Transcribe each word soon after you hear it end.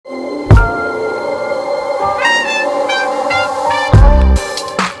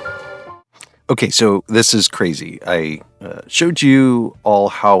Okay, so this is crazy. I showed you all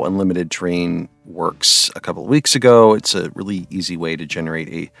how unlimited terrain works a couple of weeks ago. It's a really easy way to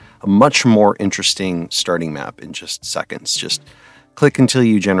generate a much more interesting starting map in just seconds. Just click until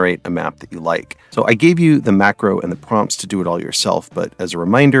you generate a map that you like. So I gave you the macro and the prompts to do it all yourself, but as a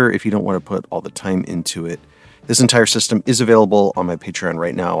reminder, if you don't want to put all the time into it, this entire system is available on my Patreon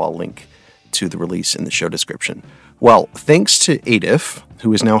right now. I'll link to the release in the show description. Well, thanks to Adif,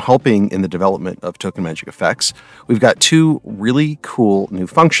 who is now helping in the development of Token Magic Effects, we've got two really cool new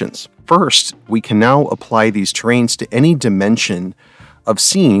functions. First, we can now apply these terrains to any dimension of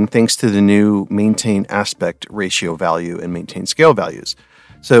scene thanks to the new maintainAspectRatio value and maintainScale values.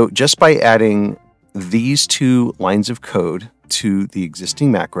 So just by adding these two lines of code to the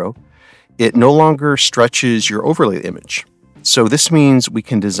existing macro, it no longer stretches your overlay image. So this means we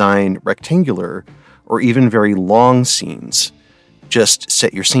can design rectangular or even very long scenes. Just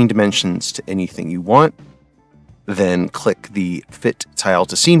set your scene dimensions to anything you want, then click the Fit Tile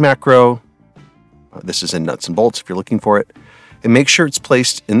to Scene macro. This is in nuts and bolts if you're looking for it, and make sure it's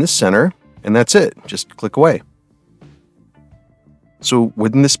placed in the center, and that's it. Just click away. So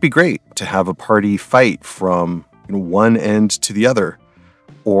wouldn't this be great to have a party fight from one end to the other,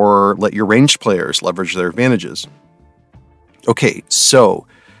 or let your ranged players leverage their advantages? Okay, so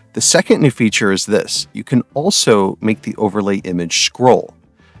the second new feature is this. You can also make the overlay image scroll.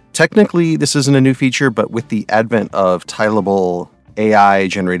 Technically, this isn't a new feature, but with the advent of tileable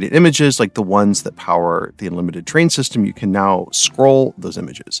AI-generated images like the ones that power the unlimited terrain system, you can now scroll those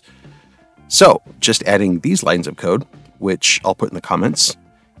images. So just adding these lines of code, which I'll put in the comments,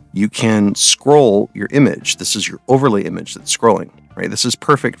 you can scroll your image. This is your overlay image that's scrolling, right? This is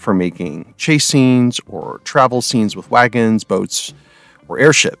perfect for making chase scenes or travel scenes with wagons, boats, or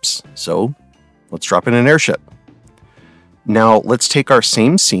airships. So let's drop in an airship. Now let's take our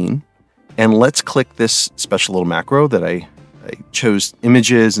same scene and let's click this special little macro that I chose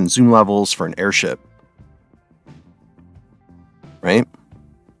images and zoom levels for an airship, right?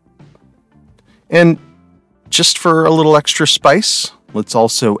 And just for a little extra spice, let's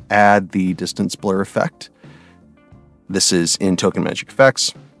also add the distance blur effect. This is in Token Magic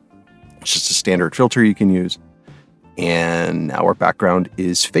Effects. It's just a standard filter you can use. And now our background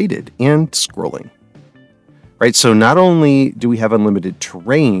is faded and scrolling. Right, so not only do we have unlimited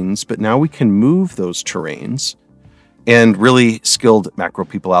terrains, but now we can move those terrains. And really skilled macro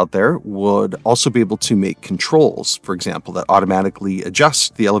people out there would also be able to make controls, for example, that automatically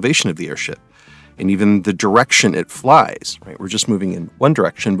adjust the elevation of the airship and even the direction it flies. Right, we're just moving in one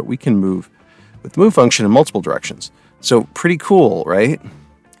direction, but we can move with the move function in multiple directions. So pretty cool, right?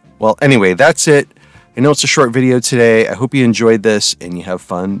 Well, anyway, that's it. I know it's a short video today. I hope you enjoyed this and you have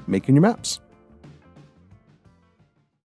fun making your maps.